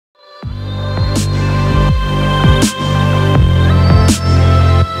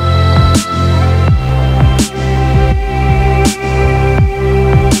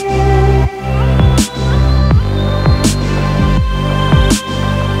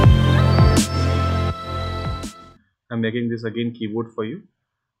I'm making this again keyboard for you,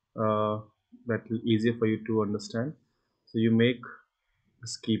 that will easier for you to understand. So you make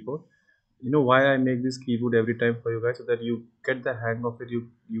this keyboard. You know why I make this keyboard every time for you guys, so that you get the hang of it.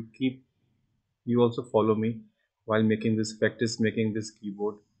 You also follow me while making this, practice making this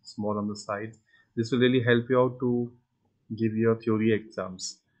keyboard small on the sides. This will really help you out to give your theory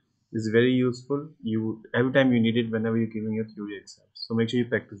exams. It's very useful, you every time you need it whenever you're giving your theory exams, so make sure you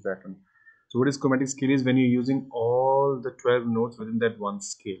practice that one. So what is chromatic scale is when you're using all the 12 notes within that one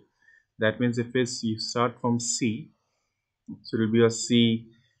scale. That means if it's you start from C, so it will be a C,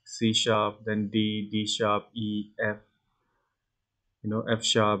 C sharp, then D, D sharp, E, F, F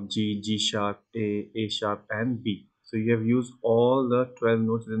sharp, G, G sharp, A sharp, and B. So you have used all the 12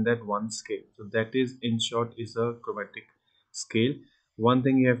 notes within that one scale. So that is, in short, is a chromatic scale. One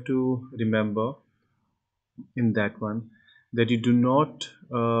thing you have to remember in that one, that you do not,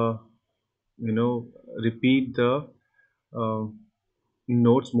 repeat the uh,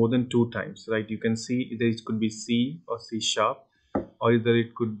 notes more than two times, right? You can see either it could be C or C sharp, or either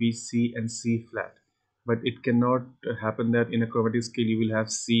it could be C and C flat. But it cannot happen that in a chromatic scale you will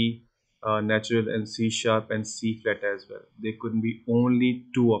have C natural and C sharp and C flat as well. There could be only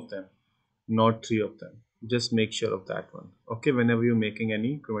two of them, not three of them. Just make sure of that one, okay, whenever you're making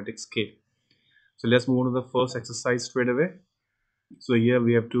any chromatic scale. So let's move on to the first exercise straight away. So here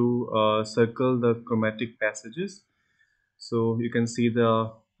we have to circle the chromatic passages. So you can see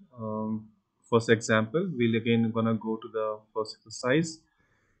the first example. We'll again gonna go to the first exercise.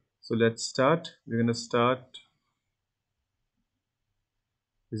 So let's start. We're gonna start.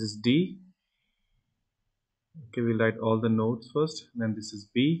 This is D. Okay, we'll write all the notes first. Then this is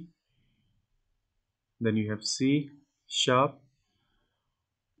B. Then you have C sharp.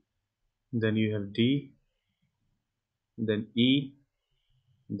 Then you have D. Then E.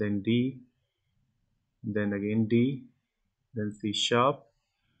 Then D. Then again D. Then C sharp.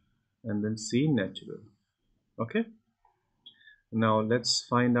 And then C natural. Okay. Now let's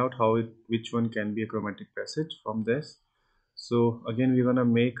find out which one can be a chromatic passage from this. So again we're gonna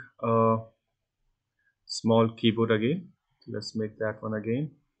make a small keyboard again. Let's make that one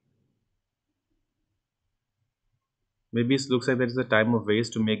again. Maybe it looks like there is a time of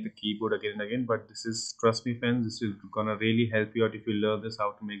waste to make the keyboard again and again, but this is, trust me friends, this is gonna really help you out if you learn this,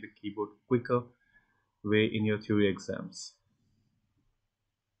 how to make the keyboard quicker way in your theory exams.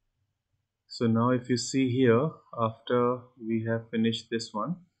 So now if you see here, after we have finished this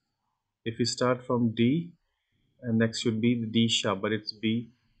one, if we start from D, and next should be the D sharp, but it's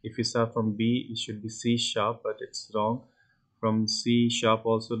B. If we start from B, it should be C sharp, but it's wrong. From C sharp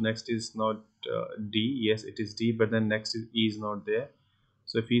also, next is not D. Yes, it is D, but then next is E is not there.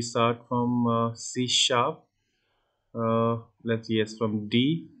 So if we start from C sharp, yes, from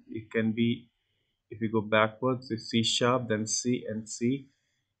D, it can be, if we go backwards, it's C sharp, then C, and C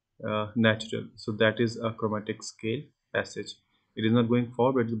natural. So that is a chromatic scale passage. It is not going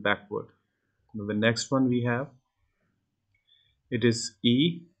forward, it is backward. Now the next one we have, it is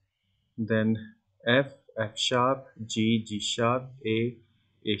E, then F, F sharp, G, G sharp, A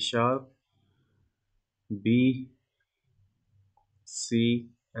sharp, B, C,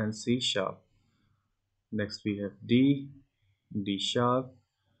 and C sharp. Next we have D, D sharp,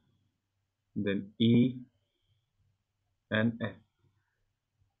 then E, and F.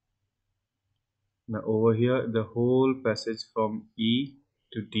 Now over here, the whole passage from E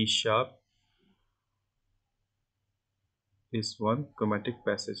to D sharp is one chromatic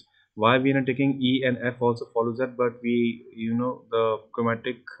passage. Why we are not taking E and F also follows that, but the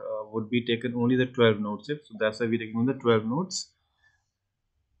chromatic would be taken only the 12 notes. So that's why we're taking only the 12 notes.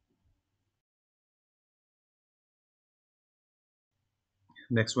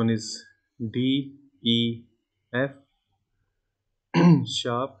 Next one is D, E, F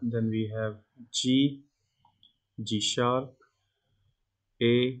sharp. Then we have G, G sharp,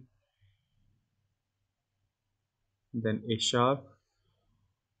 A, then A sharp.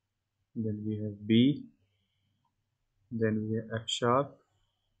 Then we have B, then we have F sharp.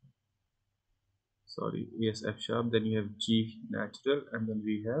 Sorry, yes, F sharp. Then you have G natural, and then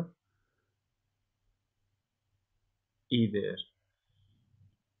we have E there.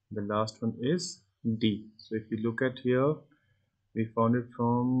 The last one is D. So if you look at here, we found it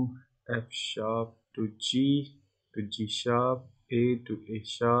from F sharp to G sharp, A to A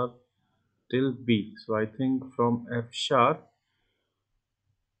sharp till B. So I think from F sharp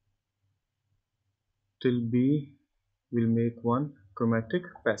till B will make one chromatic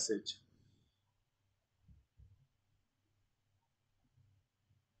passage.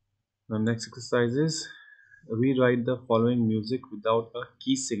 Now next exercise is rewrite the following music without a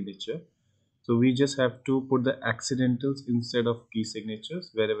key signature. So we just have to put the accidentals instead of key signatures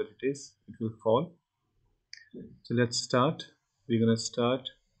wherever it is, it will fall. So let's start. We're gonna start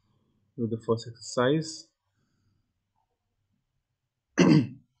with the first exercise.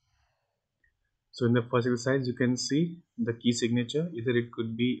 So in the first exercise, you can see the key signature. Either it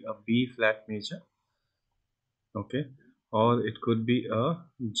could be a B flat major, okay, or it could be a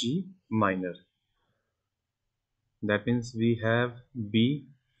G minor. That means we have B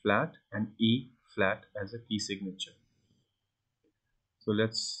flat and E flat as a key signature. So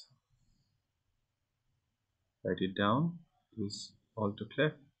let's write it down. Use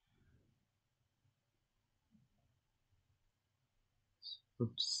autoclave.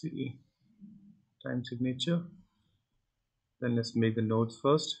 Put C time signature. Then let's make the notes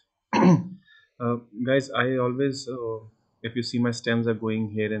first. Guys, I always, if you see my stems are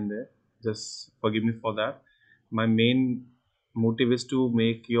going here and there, just forgive me for that. My main motive is to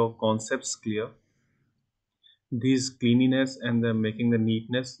make your concepts clear. These cleanliness and the making the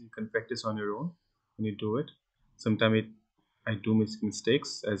neatness, you can practice on your own when you do it. Sometimes I do make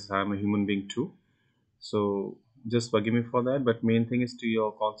mistakes as I'm a human being too. So just forgive me for that. But main thing is to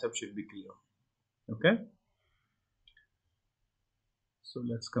your concept should be clear. Okay. So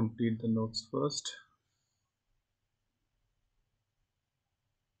let's complete the notes first.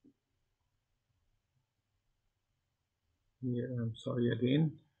 Yeah, I'm sorry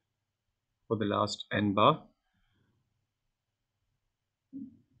again for the last N bar.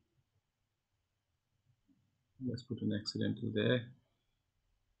 Let's put an accidental there.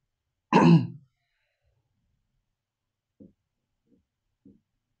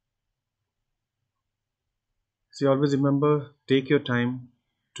 See, always remember, take your time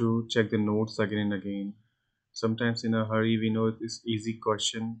to check the notes again and again. Sometimes in a hurry, we know it's easy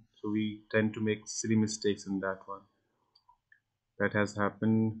question, so we tend to make silly mistakes in that one. That has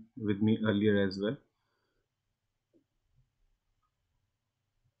happened with me earlier as well.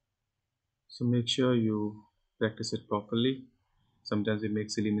 So make sure you practice it properly. Sometimes we make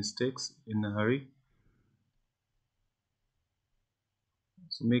silly mistakes in a hurry.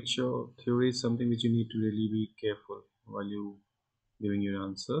 So make sure theory is something which you need to really be careful while you giving your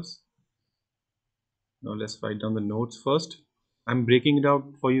answers. Now let's write down the notes first. I'm breaking it out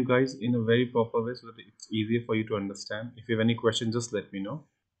for you guys in a very proper way so that it's easier for you to understand. If you have any questions, just let me know.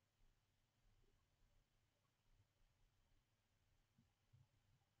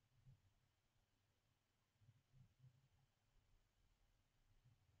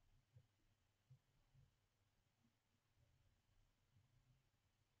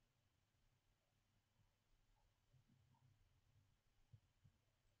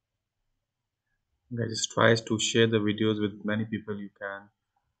 Guys, just try to share the videos with many people you can.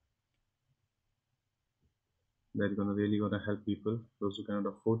 That's gonna really gonna help people, those who cannot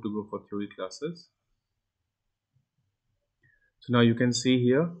afford to go for theory classes. So now you can see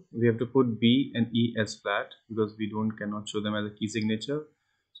here we have to put B and E as flat because we don't cannot show them as a key signature.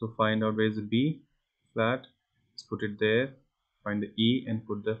 So find out where is the B flat, let's put it there, find the E and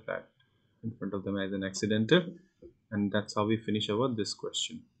put the flat in front of them as an accidental, and that's how we finish our this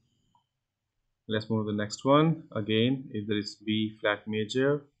question. Let's move to the next one. Again, either it's B flat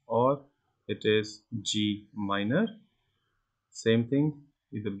major or it is G minor. Same thing,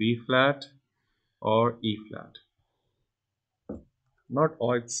 either B flat or E flat. Not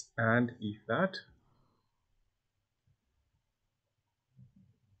or, it's and E flat.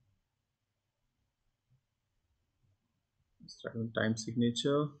 Let's write on time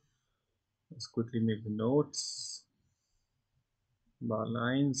signature. Let's quickly make the notes. Bar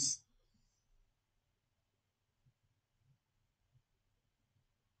lines.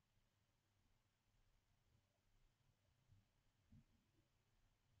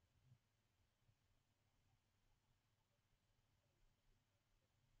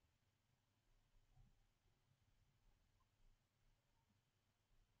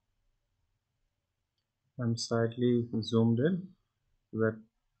 I'm slightly zoomed in so that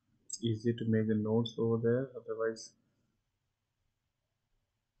it's easy to make the notes over there. Otherwise,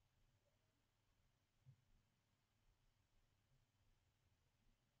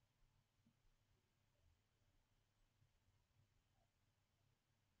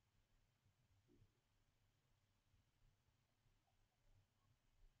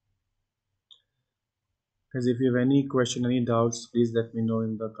 because if you have any question, any doubts, please let me know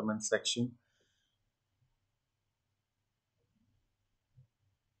in the comment section.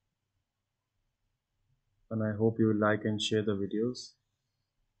 And I hope you will like and share the videos.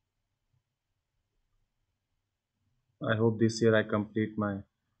 I hope this year I complete my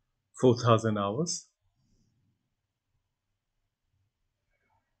 4,000 hours.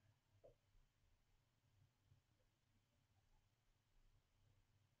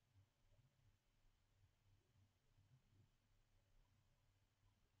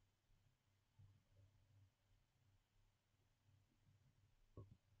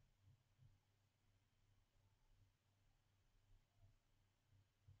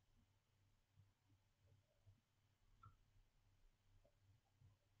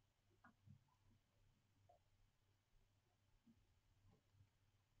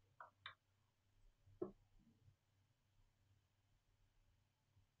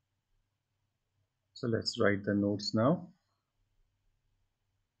 So let's write the notes now.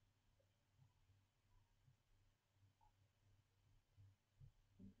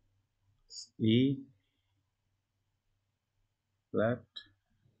 E flat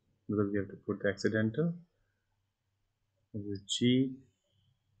because we have to put the accidental. This is G,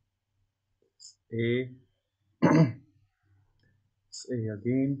 A, it's A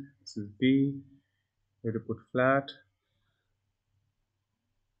again. This is B. We have to put flat.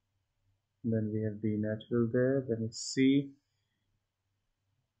 Then we have B natural there. Then it's C.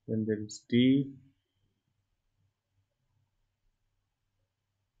 Then there is D.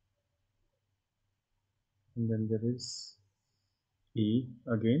 And then there is E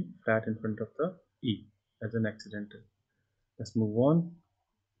again, flat in front of the E as an accidental. Let's move on.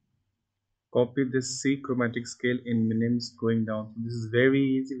 Copy this C chromatic scale in minims going down. So this is very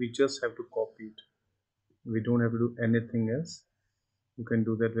easy. We just have to copy it. We don't have to do anything else. You can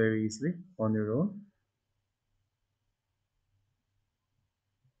do that very easily on your own.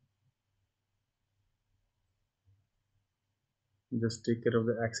 Just take care of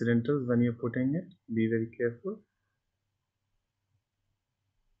the accidentals when you're putting it. Be very careful.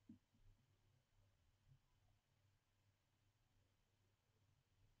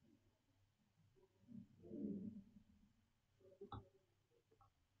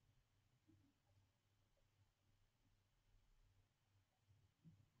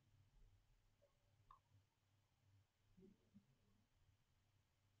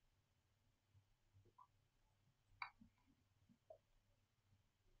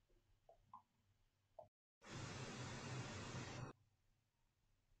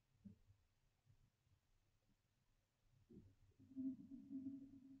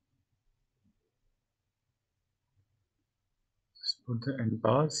 Just put the end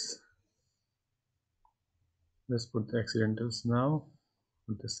bars. Let's put the accidentals now.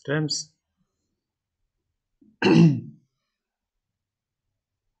 Put the stems.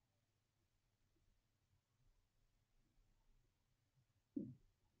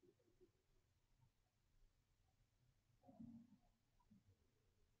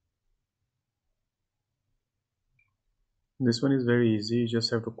 This one is very easy. You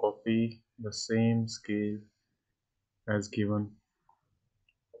just have to copy the same scale as given.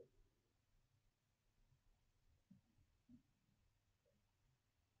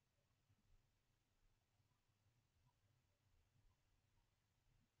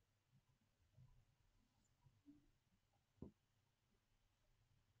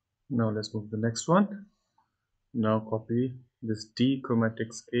 Now let's move to the next one. Now copy this D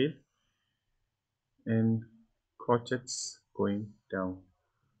chromatic scale in crotchets going down.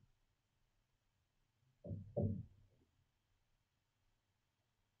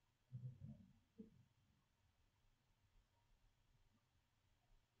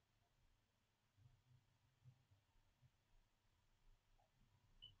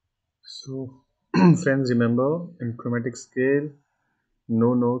 So friends, remember in chromatic scale,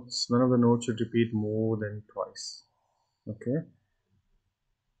 none of the notes should repeat more than twice. Okay,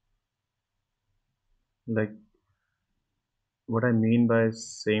 like what I mean by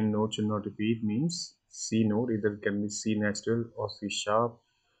same note should not repeat means C note either can be C natural or C sharp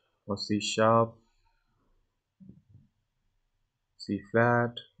or C sharp, C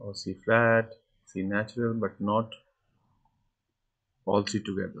flat or C flat, C natural, but not all three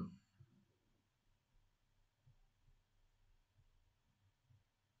together.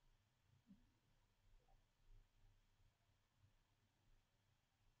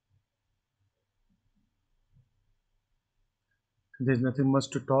 There's nothing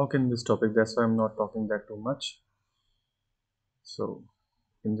much to talk in this topic, that's why I'm not talking that too much. So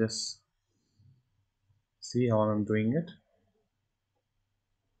you can just see how I'm doing it.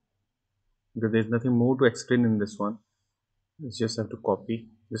 Because there's nothing more to explain in this one. You just have to copy.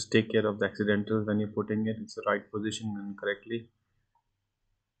 Just take care of the accidentals when you're putting it. It's the right position and correctly.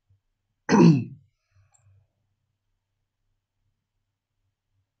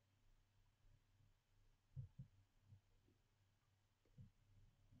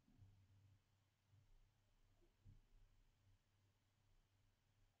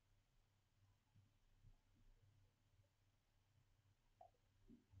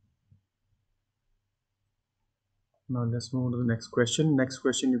 Now let's move on to the next question. Next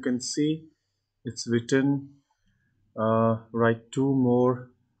question you can see it's written write two more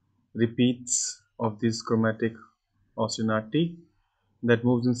repeats of this chromatic oscillatory that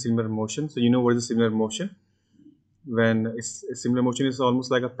moves in similar motion. So you know what is a similar motion? When it's a similar motion is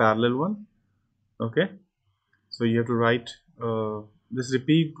almost like a parallel one. Okay, so you have to write just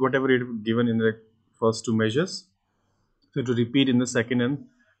repeat whatever it given in the first two measures. So to repeat in the second and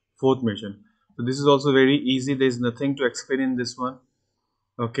fourth measure. So this is also very easy. There is nothing to explain in this one.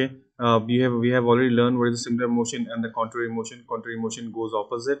 Okay, we have already learned what is the singular motion and the contrary motion. Contrary motion goes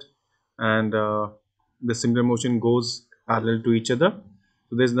opposite, and the singular motion goes parallel to each other.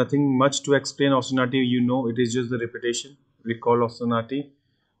 So there's nothing much to explain ostinati. You know, it is just the repetition. We call ostinati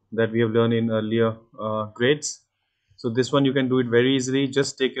that we have learned in earlier grades. So this one you can do it very easily.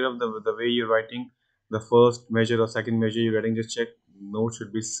 Just take care of the way you're writing the first measure or second measure you're writing. Just check note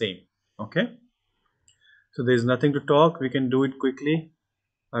should be same. Okay. So there's nothing to talk. We can do it quickly.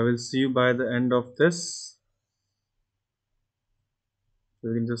 I will see you by the end of this. So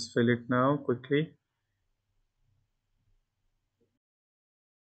we can just fill it now quickly.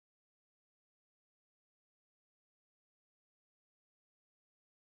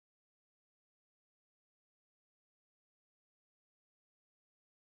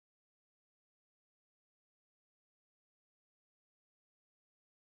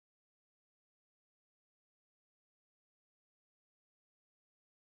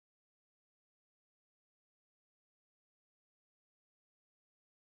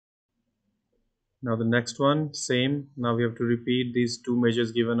 Now the next one, same. Now we have to repeat these two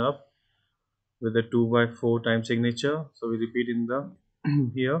measures given up with the 2 by 4 time signature. So we repeat in the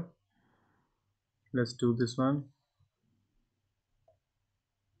here. Let's do this one.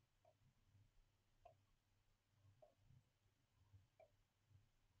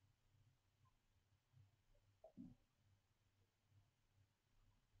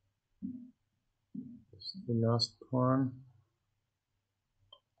 The last one.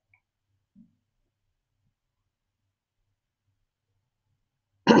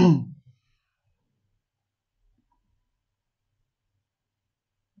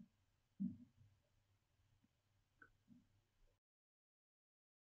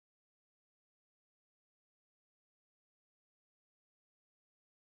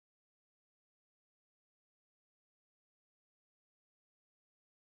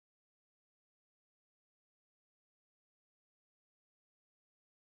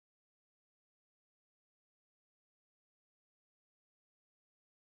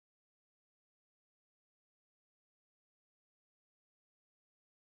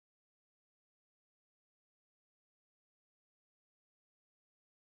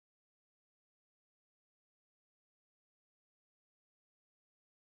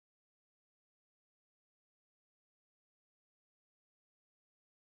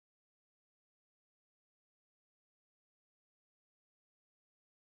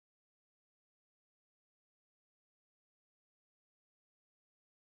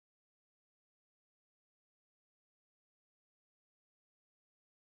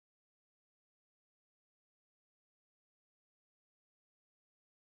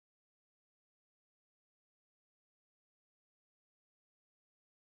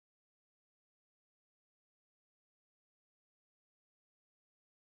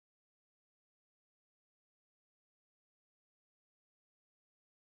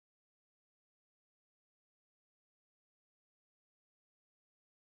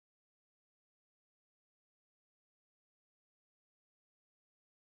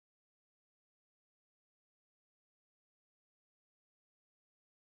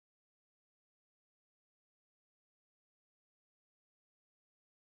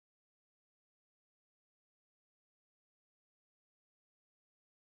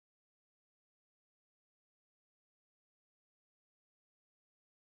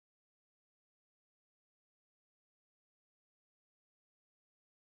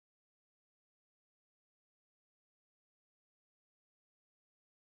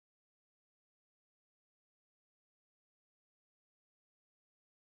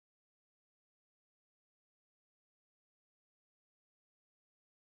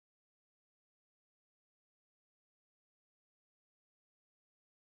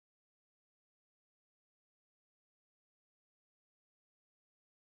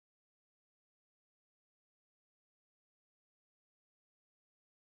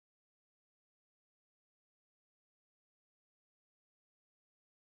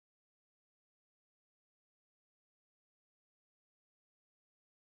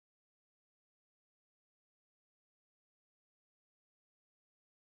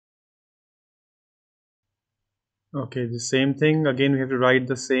 Okay, the same thing. Again, we have to write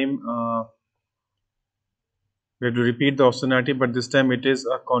the same. We have to repeat the obscenity, but this time it is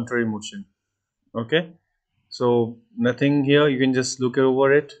a contrary motion. Okay, so nothing here. You can just look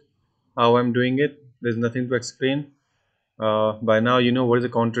over it, how I'm doing it. There's nothing to explain. By now, you know what is a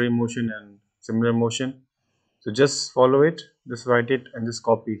contrary motion and similar motion. So just follow it, just write it, and just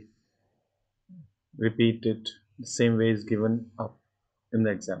copy. Repeat it the same way is given up in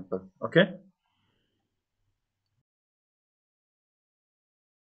the example. Okay.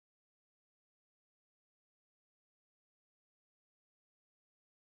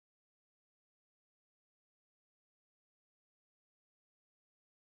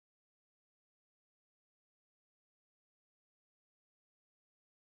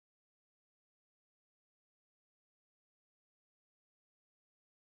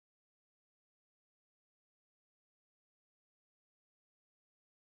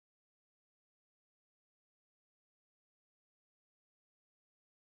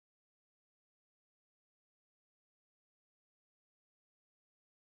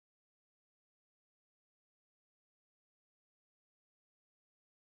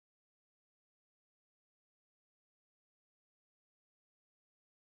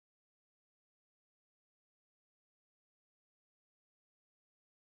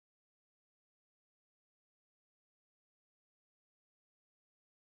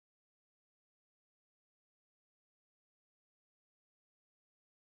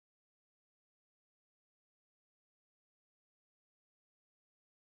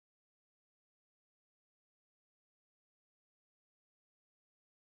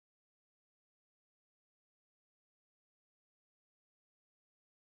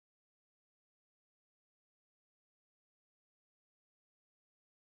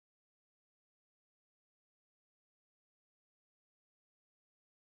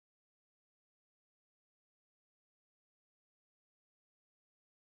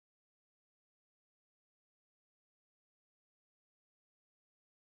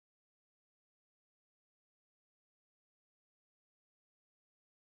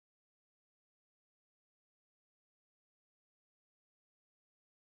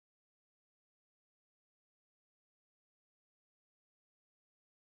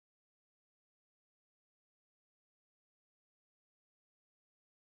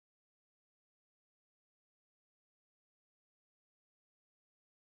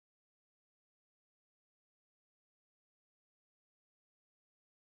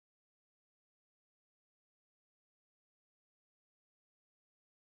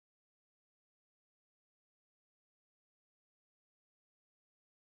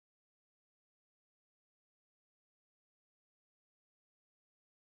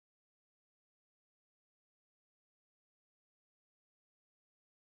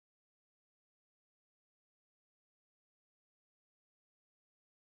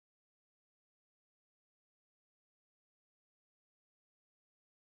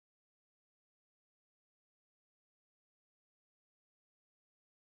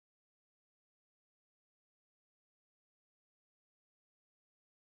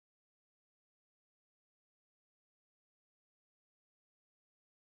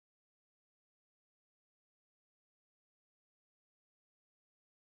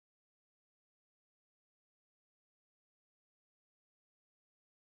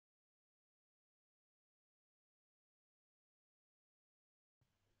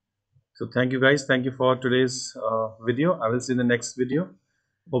 So thank you guys. Thank you for today's video. I will see you in the next video.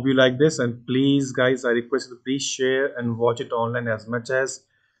 Hope you like this, and please guys, I request you to please share and watch it online as much as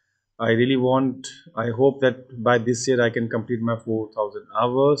I really want. I hope that by this year I can complete my 4,000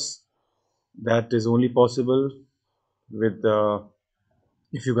 hours. That is only possible with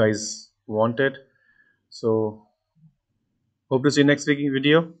if you guys want it. So hope to see you next week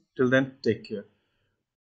video. Till then, take care.